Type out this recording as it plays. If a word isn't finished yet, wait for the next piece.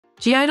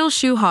G-idol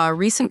Shuhua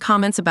recent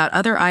comments about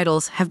other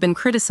idols have been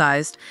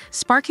criticized,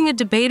 sparking a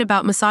debate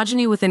about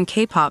misogyny within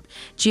K-pop.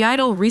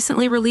 G-idol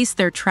recently released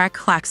their track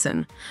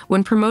Klaxon.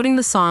 When promoting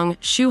the song,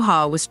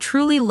 Shuhua was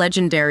truly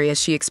legendary as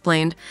she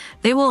explained,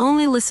 "They will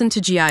only listen to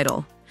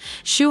G-idol."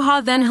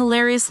 Shuhua then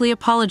hilariously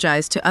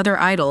apologized to other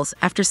idols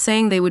after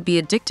saying they would be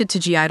addicted to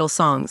G-idol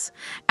songs.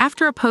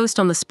 After a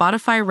post on the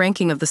Spotify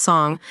ranking of the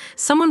song,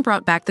 someone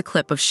brought back the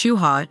clip of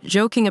Shuhua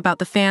joking about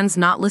the fans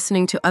not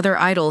listening to other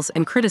idols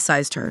and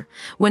criticized her.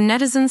 When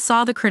netizens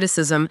saw the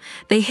criticism,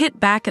 they hit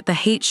back at the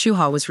hate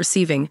Shuhua was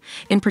receiving.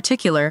 In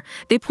particular,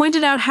 they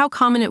pointed out how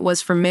common it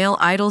was for male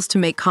idols to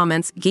make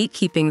comments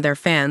gatekeeping their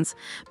fans.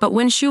 But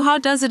when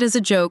Shuhua does it as a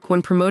joke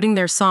when promoting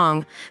their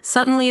song,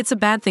 suddenly it's a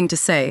bad thing to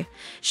say.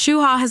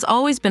 Shuhua has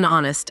always been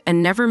honest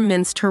and never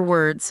minced her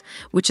words,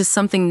 which is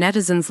something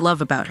netizens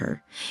love about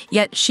her.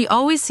 Yet, she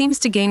always seems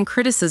to gain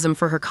criticism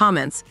for her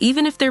comments,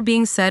 even if they're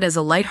being said as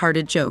a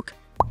lighthearted joke.